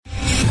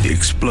The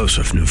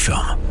explosive new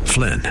film,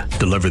 Flynn,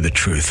 deliver the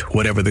truth,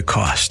 whatever the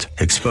cost,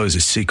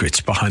 exposes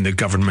secrets behind the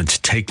government's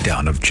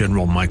takedown of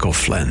General Michael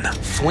Flynn.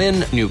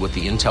 Flynn knew what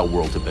the intel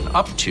world had been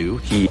up to.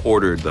 He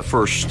ordered the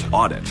first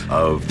audit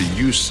of the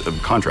use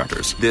of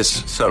contractors.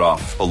 This set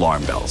off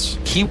alarm bells.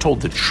 He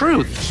told the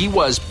truth. He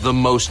was the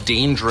most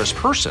dangerous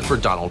person for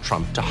Donald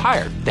Trump to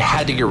hire. They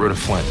had to get rid of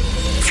Flynn.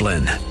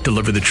 Flynn,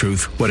 deliver the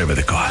truth, whatever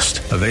the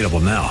cost. Available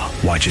now.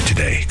 Watch it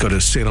today. Go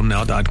to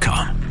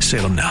salemnow.com.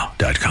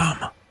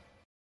 salemnow.com.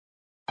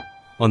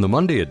 On the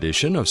Monday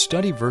edition of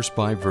Study Verse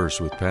by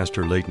Verse with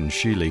Pastor Leighton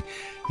Sheely,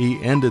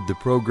 he ended the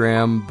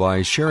program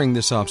by sharing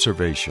this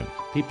observation.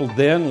 People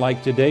then,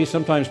 like today,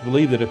 sometimes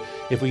believe that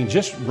if we can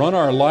just run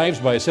our lives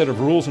by a set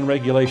of rules and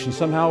regulations,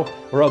 somehow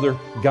or other,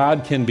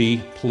 God can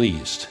be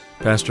pleased.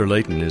 Pastor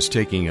Leighton is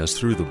taking us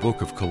through the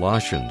book of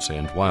Colossians,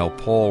 and while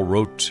Paul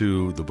wrote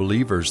to the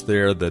believers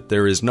there that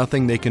there is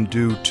nothing they can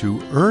do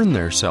to earn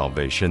their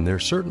salvation, there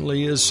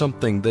certainly is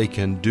something they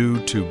can do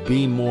to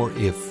be more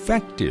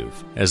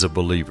effective as a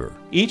believer.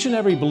 Each and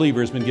every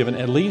believer has been given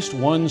at least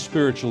one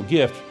spiritual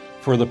gift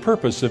for the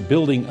purpose of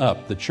building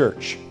up the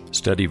church.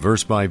 Study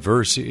Verse by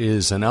Verse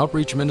is an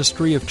outreach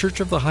ministry of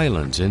Church of the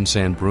Highlands in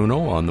San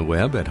Bruno on the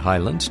web at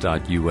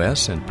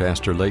highlands.us, and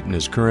Pastor Leighton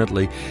is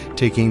currently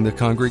taking the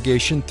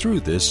congregation through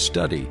this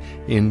study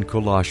in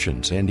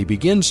Colossians. And he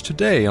begins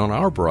today on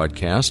our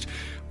broadcast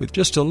with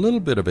just a little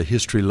bit of a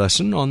history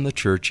lesson on the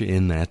church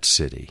in that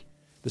city.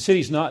 The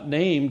city's not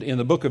named in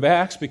the book of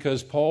Acts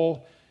because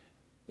Paul,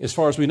 as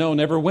far as we know,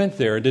 never went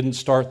there and didn't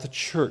start the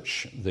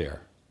church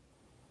there.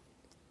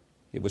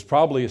 It was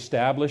probably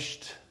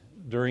established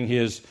during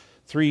his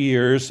 3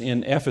 years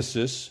in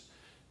Ephesus,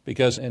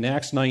 because in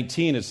Acts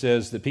 19 it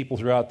says that people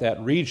throughout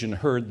that region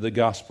heard the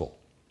gospel.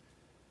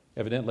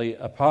 Evidently,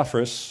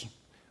 Epaphras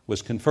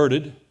was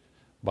converted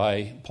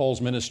by Paul's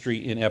ministry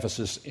in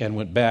Ephesus and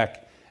went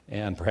back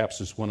and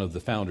perhaps is one of the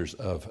founders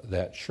of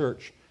that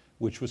church,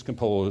 which was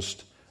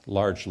composed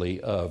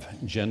largely of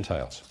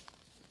Gentiles.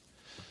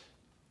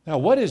 Now,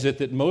 what is it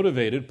that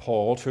motivated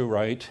Paul to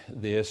write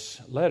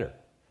this letter?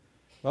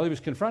 Well, he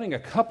was confronting a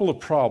couple of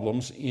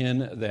problems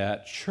in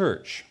that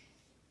church.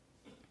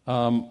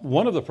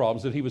 One of the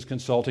problems that he was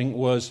consulting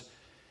was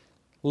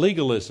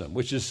legalism,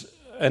 which is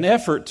an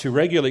effort to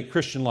regulate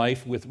Christian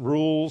life with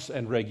rules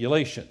and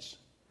regulations.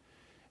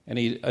 And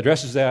he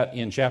addresses that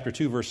in chapter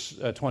 2, verse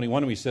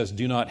 21, when he says,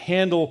 do not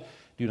handle,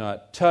 do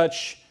not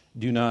touch,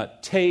 do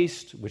not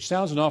taste, which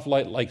sounds an awful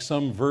lot like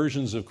some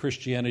versions of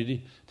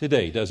Christianity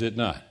today, does it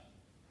not?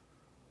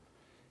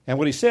 And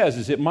what he says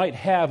is it might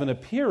have an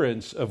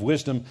appearance of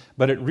wisdom,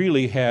 but it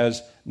really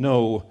has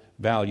no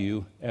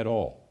value at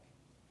all.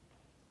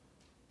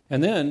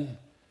 And then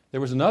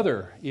there was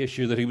another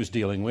issue that he was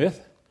dealing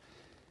with,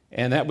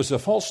 and that was a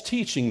false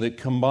teaching that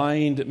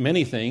combined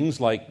many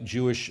things like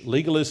Jewish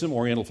legalism,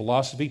 Oriental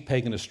philosophy,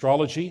 pagan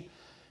astrology,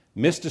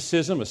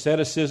 mysticism,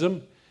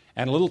 asceticism,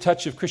 and a little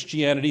touch of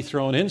Christianity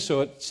thrown in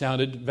so it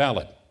sounded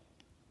valid.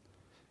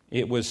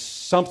 It was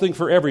something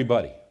for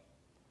everybody.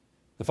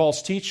 The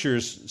false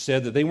teachers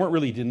said that they weren't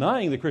really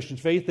denying the Christian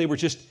faith, they were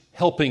just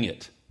helping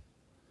it.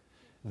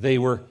 They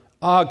were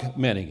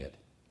augmenting it.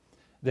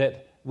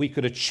 That we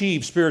could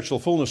achieve spiritual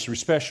fullness through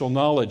special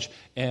knowledge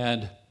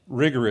and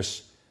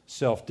rigorous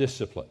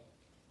self-discipline.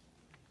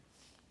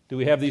 Do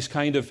we have these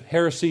kind of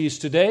heresies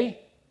today?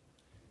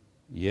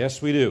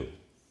 Yes, we do.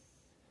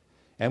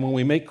 And when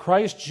we make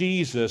Christ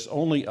Jesus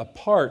only a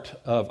part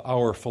of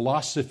our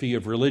philosophy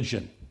of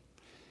religion,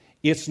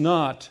 it's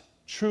not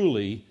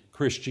truly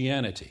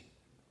Christianity.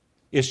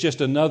 It's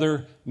just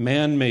another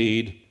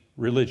man-made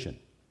religion.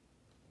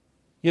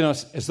 You know,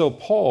 it's as though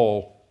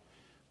Paul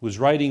was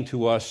writing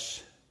to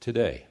us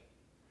today.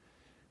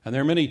 And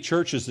there are many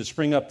churches that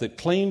spring up that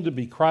claim to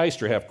be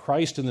Christ or have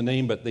Christ in the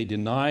name, but they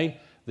deny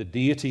the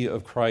deity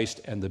of Christ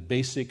and the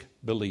basic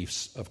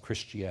beliefs of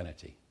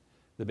Christianity,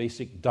 the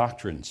basic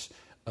doctrines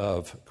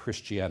of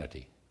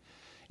Christianity.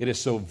 It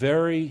is so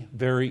very,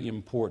 very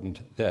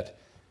important that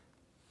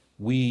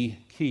we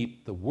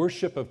keep the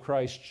worship of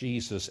Christ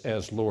Jesus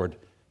as Lord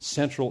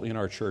central in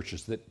our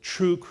churches, that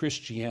true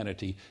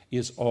Christianity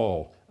is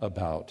all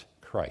about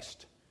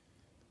Christ.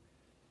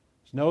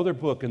 There's no other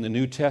book in the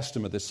New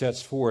Testament that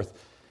sets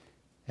forth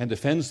and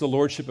defends the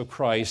lordship of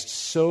Christ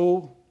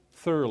so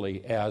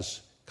thoroughly as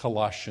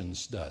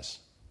Colossians does.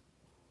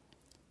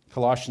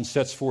 Colossians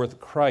sets forth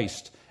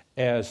Christ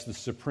as the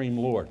supreme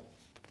Lord.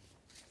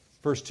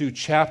 First two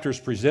chapters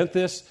present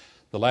this,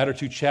 the latter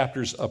two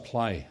chapters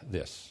apply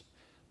this.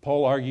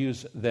 Paul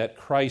argues that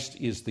Christ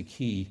is the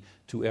key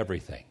to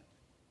everything.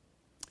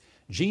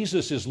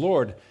 Jesus is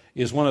Lord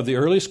is one of the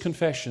earliest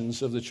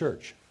confessions of the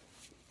church.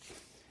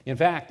 In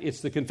fact,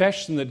 it's the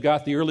confession that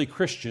got the early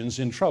Christians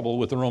in trouble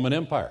with the Roman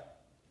Empire.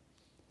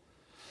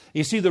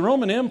 You see, the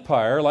Roman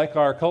Empire, like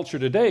our culture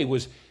today,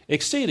 was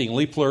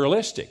exceedingly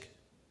pluralistic.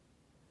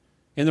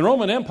 In the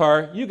Roman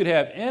Empire, you could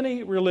have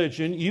any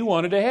religion you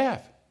wanted to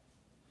have.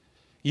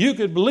 You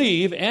could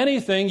believe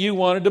anything you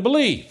wanted to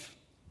believe,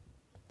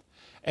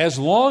 as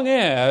long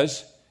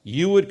as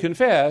you would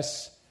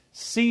confess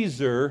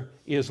Caesar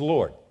is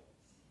Lord.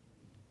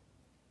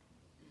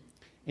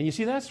 And you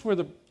see, that's where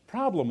the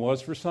problem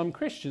was for some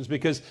Christians,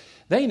 because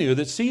they knew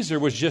that Caesar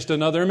was just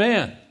another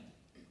man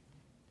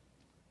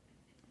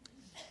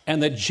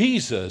and that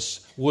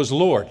Jesus was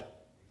Lord.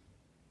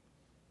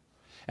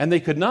 And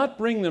they could not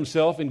bring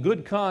themselves in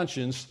good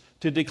conscience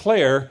to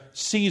declare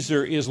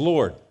Caesar is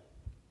Lord.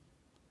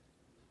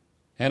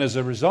 And as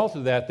a result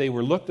of that, they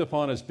were looked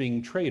upon as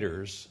being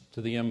traitors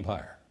to the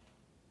empire.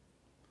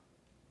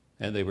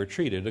 And they were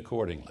treated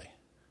accordingly.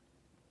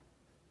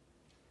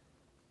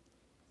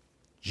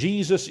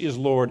 Jesus is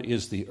Lord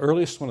is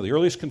one of the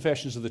earliest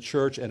confessions of the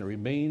church, and it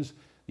remains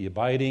the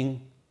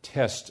abiding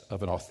test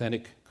of an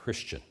authentic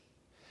Christian.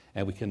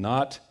 And we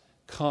cannot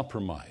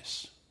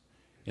compromise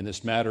in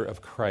this matter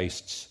of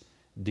Christ's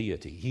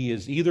deity. He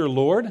is either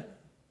Lord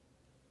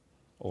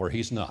or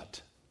he's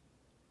not.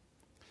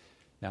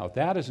 Now, with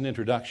that as an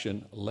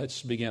introduction,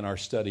 let's begin our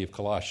study of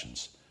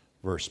Colossians,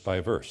 verse by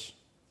verse.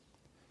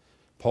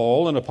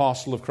 Paul, an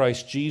apostle of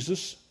Christ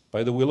Jesus,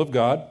 by the will of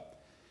God,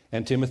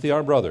 and Timothy,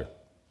 our brother,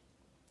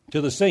 to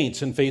the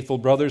saints and faithful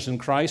brothers in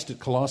Christ at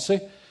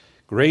Colossae,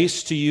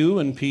 grace to you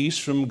and peace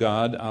from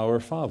God our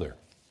Father.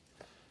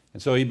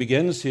 And so he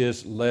begins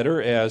his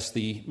letter, as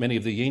many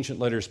of the ancient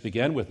letters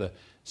began, with the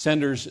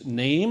sender's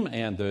name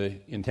and the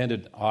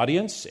intended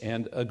audience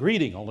and a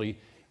greeting. Only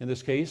in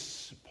this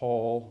case,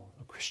 Paul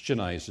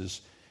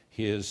Christianizes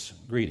his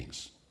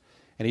greetings.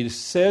 And he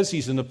says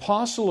he's an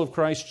apostle of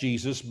Christ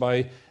Jesus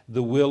by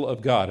the will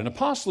of God. An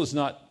apostle is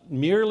not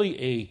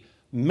merely a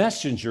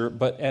messenger,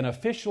 but an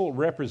official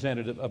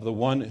representative of the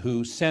one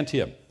who sent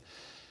him.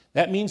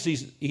 That means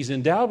he's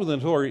endowed with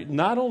authority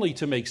not only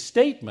to make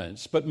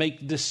statements, but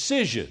make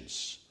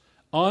decisions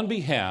on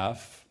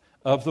behalf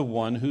of the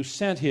one who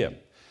sent him.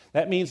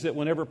 That means that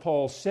whenever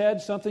Paul said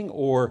something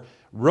or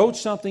wrote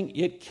something,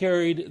 it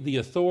carried the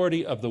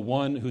authority of the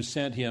one who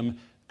sent him,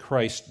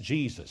 Christ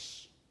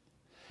Jesus.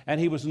 And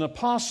he was an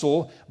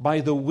apostle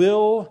by the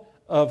will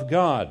of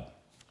God.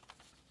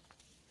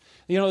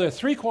 You know, there are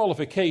three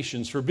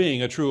qualifications for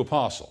being a true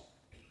apostle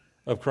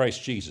of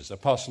Christ Jesus,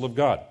 apostle of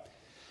God.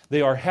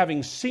 They are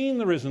having seen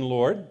the risen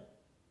Lord,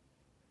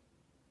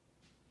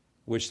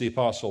 which the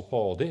apostle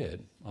Paul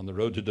did on the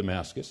road to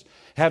Damascus,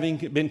 having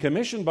been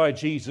commissioned by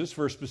Jesus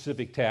for a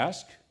specific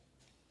task.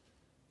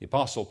 The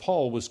apostle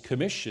Paul was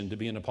commissioned to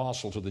be an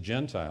apostle to the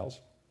Gentiles,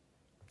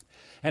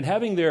 and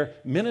having their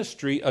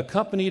ministry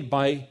accompanied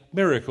by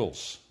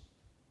miracles.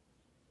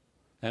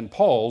 And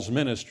Paul's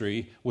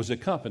ministry was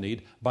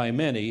accompanied by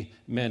many,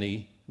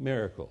 many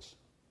miracles.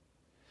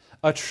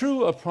 A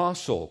true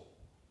apostle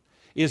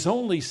is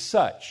only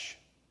such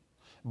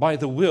by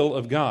the will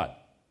of God.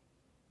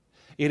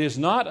 It is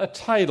not a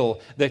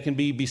title that can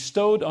be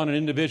bestowed on an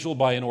individual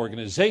by an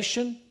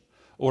organization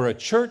or a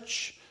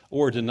church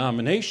or a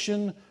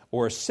denomination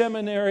or a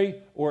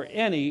seminary or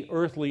any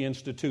earthly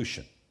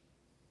institution.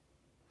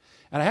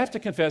 And I have to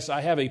confess,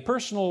 I have a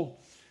personal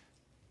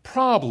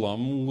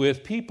problem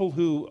with people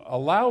who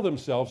allow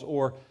themselves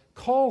or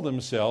call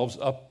themselves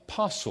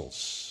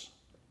apostles,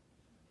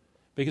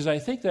 because I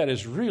think that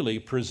is really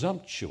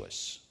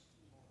presumptuous.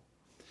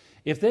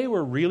 If they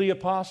were really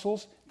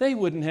apostles, they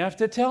wouldn't have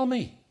to tell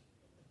me.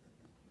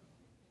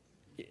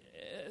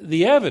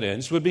 The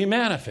evidence would be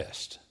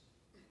manifest.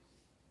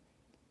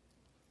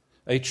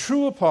 A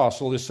true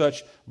apostle is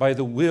such by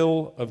the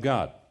will of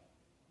God.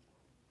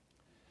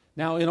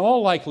 Now, in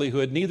all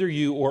likelihood, neither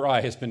you or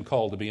I has been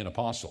called to be an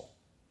apostle.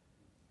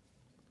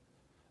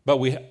 But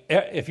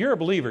if you're a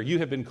believer, you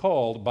have been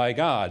called by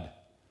God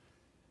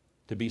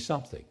to be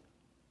something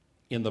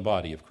in the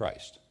body of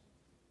Christ.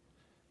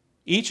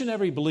 Each and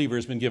every believer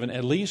has been given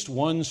at least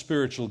one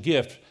spiritual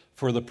gift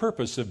for the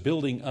purpose of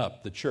building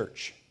up the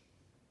church.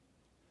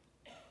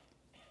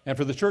 And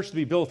for the church to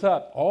be built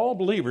up, all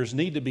believers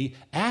need to be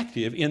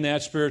active in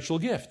that spiritual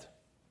gift.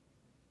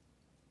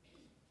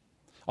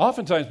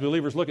 Oftentimes,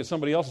 believers look at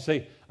somebody else and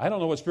say, I don't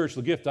know what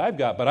spiritual gift I've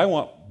got, but I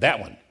want that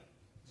one.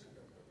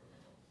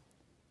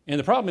 And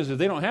the problem is, if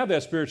they don't have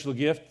that spiritual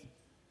gift,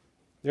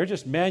 they're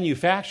just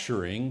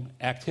manufacturing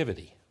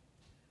activity.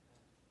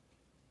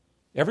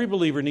 Every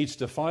believer needs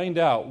to find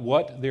out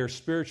what their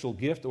spiritual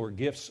gift or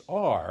gifts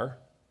are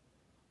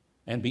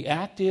and be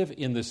active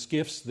in the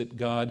gifts that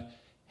God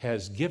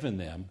has given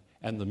them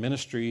and the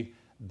ministry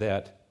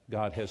that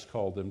God has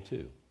called them to.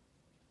 It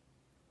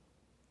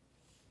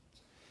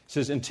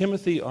says, and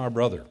Timothy, our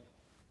brother.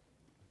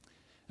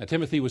 Now,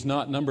 Timothy was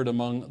not numbered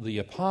among the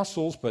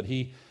apostles, but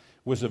he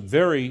was a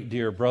very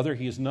dear brother.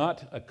 He is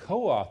not a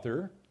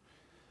co-author,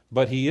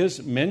 but he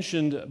is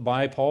mentioned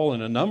by Paul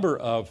in a number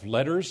of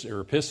letters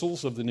or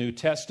epistles of the New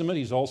Testament.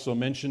 He's also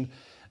mentioned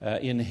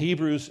in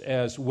Hebrews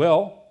as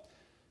well.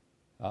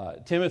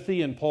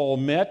 Timothy and Paul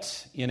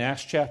met in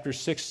Acts chapter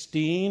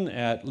 16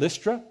 at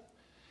Lystra,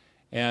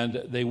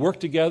 and they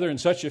worked together in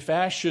such a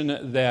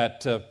fashion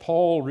that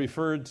Paul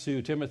referred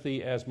to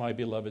Timothy as my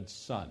beloved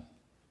son.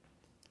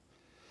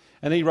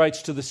 And he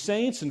writes to the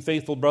saints and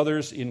faithful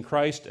brothers in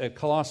Christ at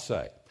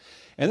Colossae.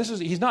 And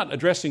he's not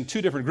addressing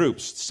two different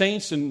groups.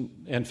 Saints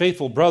and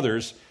faithful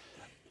brothers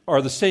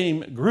are the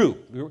same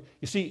group.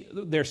 You see,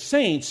 they're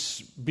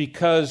saints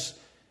because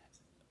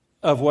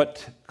of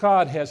what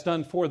God has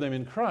done for them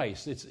in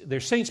Christ. They're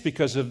saints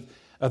because of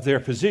their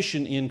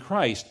position in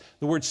Christ.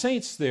 The word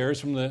saints there is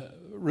from the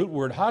root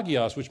word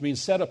hagios, which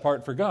means set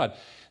apart for God.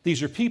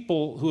 These are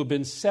people who have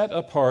been set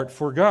apart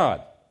for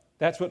God.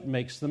 That's what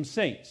makes them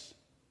saints.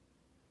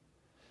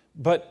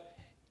 But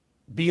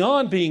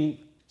beyond being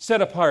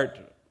set apart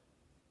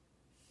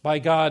by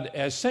God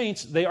as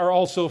saints, they are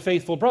also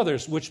faithful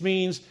brothers, which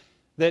means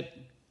that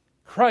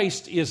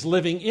Christ is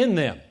living in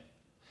them,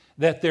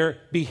 that their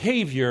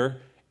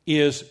behavior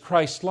is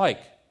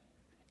Christ-like,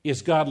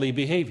 is godly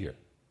behavior.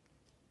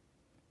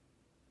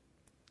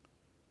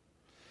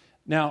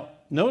 Now,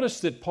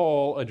 notice that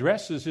Paul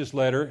addresses his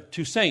letter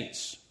to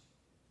saints.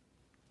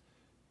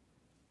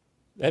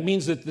 That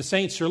means that the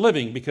saints are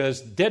living,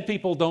 because dead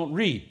people don't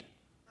read.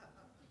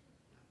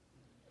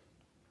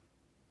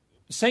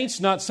 Saints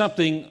not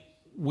something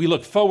we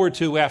look forward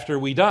to after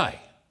we die.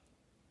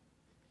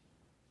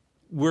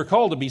 We're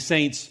called to be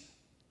saints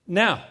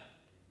now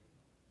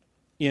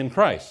in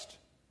Christ.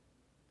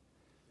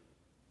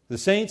 The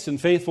saints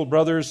and faithful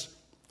brothers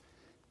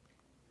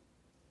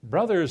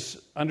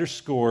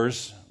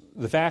underscores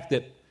the fact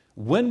that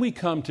when we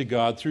come to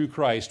God through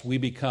Christ, we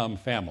become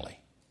family.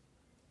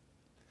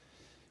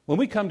 When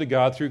we come to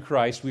God through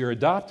Christ, we are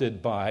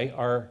adopted by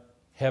our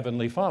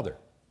Heavenly Father.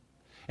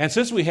 And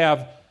since we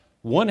have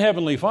one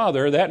Heavenly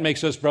Father, that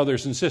makes us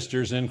brothers and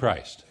sisters in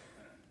Christ.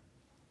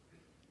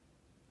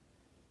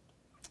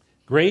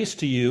 Grace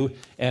to you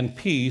and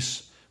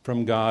peace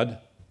from God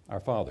our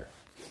Father.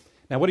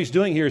 Now, what he's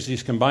doing here is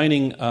he's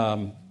combining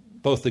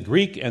both the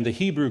Greek and the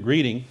Hebrew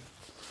greeting.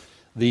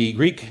 The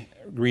Greek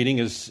greeting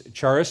is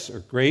charis, or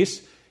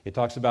grace. It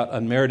talks about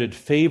unmerited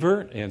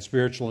favor and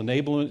spiritual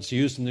enablement. It's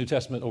used in the New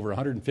Testament over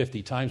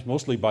 150 times,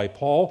 mostly by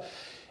Paul.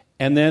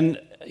 And then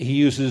he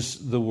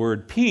uses the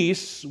word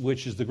peace,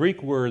 which is the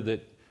Greek word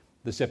that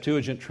the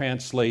Septuagint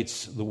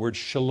translates the word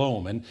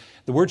shalom. And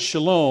the word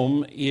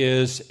shalom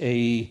is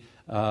a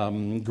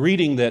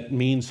greeting that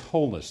means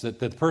wholeness, that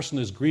the person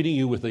is greeting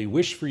you with a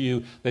wish for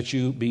you that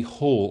you be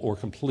whole or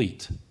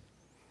complete.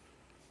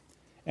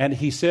 And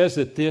he says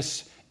that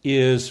this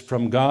is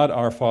from God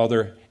our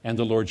Father and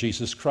the Lord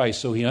Jesus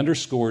Christ. So he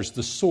underscores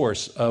the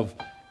source of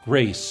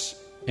grace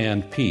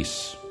and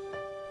peace.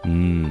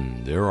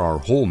 There are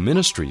whole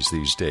ministries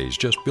these days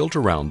just built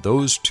around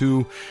those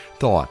two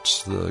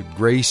thoughts, the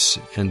grace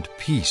and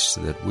peace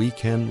that we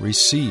can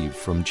receive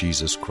from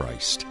Jesus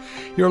Christ.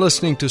 You're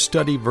listening to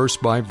Study Verse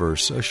by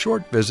Verse, a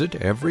short visit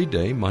every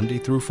day, Monday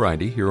through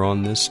Friday, here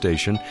on this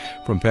station,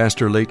 from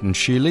Pastor Leighton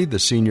Sheely, the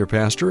senior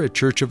pastor at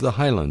Church of the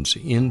Highlands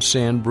in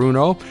San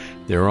Bruno.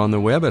 They're on the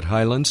web at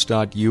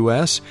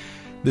highlands.us.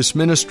 This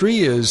ministry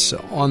is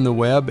on the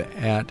web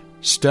at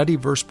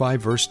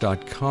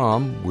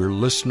studyversebyverse.com. We're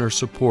listener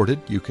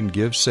supported. You can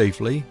give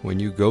safely when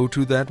you go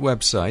to that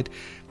website.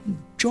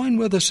 Join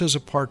with us as a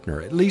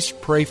partner. At least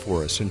pray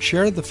for us and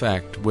share the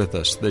fact with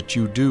us that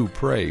you do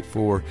pray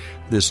for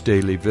this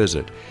daily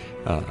visit.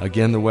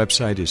 Again, the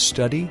website is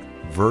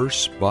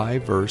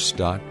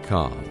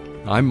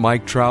studyversebyverse.com. I'm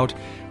Mike Trout.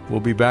 We'll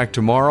be back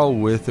tomorrow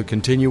with a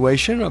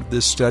continuation of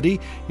this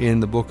study in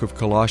the book of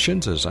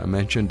Colossians. As I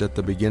mentioned at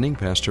the beginning,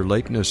 Pastor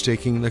Leighton is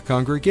taking the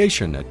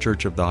congregation at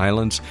Church of the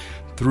Highlands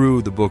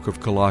through the book of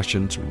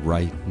Colossians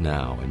right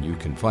now. And you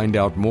can find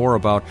out more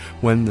about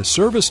when the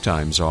service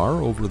times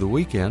are over the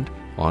weekend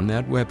on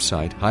that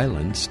website,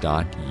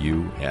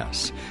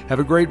 highlands.us. Have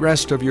a great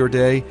rest of your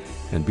day,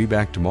 and be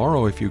back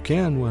tomorrow if you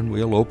can, when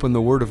we'll open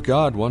the Word of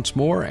God once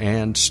more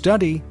and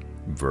study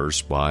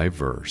verse by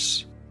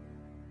verse.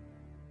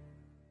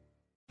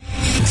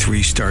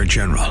 3-star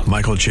General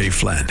Michael J.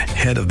 Flynn,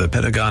 head of the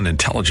Pentagon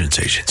Intelligence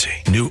Agency,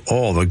 knew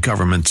all the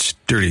government's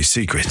dirty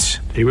secrets.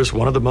 He was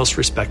one of the most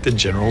respected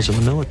generals in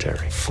the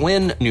military.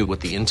 Flynn knew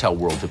what the intel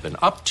world had been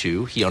up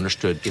to. He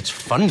understood its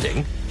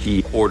funding.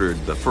 He ordered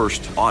the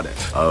first audit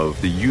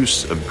of the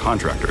use of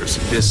contractors.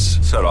 This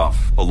set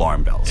off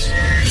alarm bells.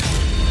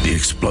 The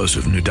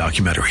explosive new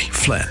documentary,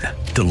 Flynn,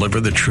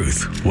 Deliver the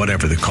Truth,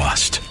 Whatever the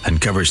Cost,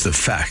 uncovers the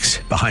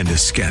facts behind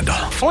this scandal.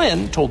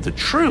 Flynn told the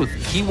truth.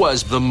 He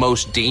was the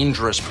most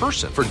dangerous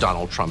person for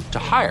Donald Trump to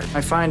hire. I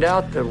find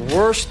out the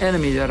worst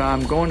enemy that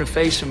I'm going to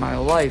face in my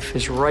life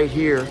is right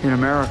here in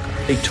America.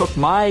 They took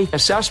my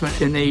assessment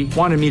and they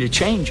wanted me to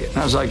change it. And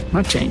I was like, I'm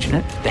not changing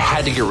it. They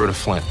had to get rid of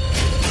Flynn.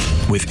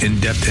 With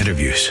in-depth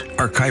interviews,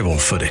 archival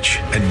footage,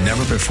 and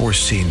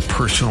never-before-seen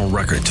personal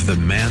records of the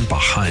man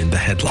behind the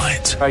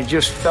headlines. I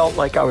just felt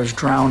like I was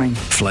drowning.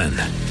 Flynn,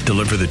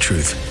 Deliver the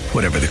Truth,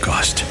 Whatever the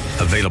Cost.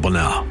 Available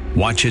now.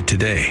 Watch it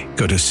today.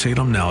 Go to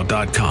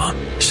salemnow.com.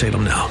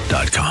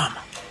 salemnow.com.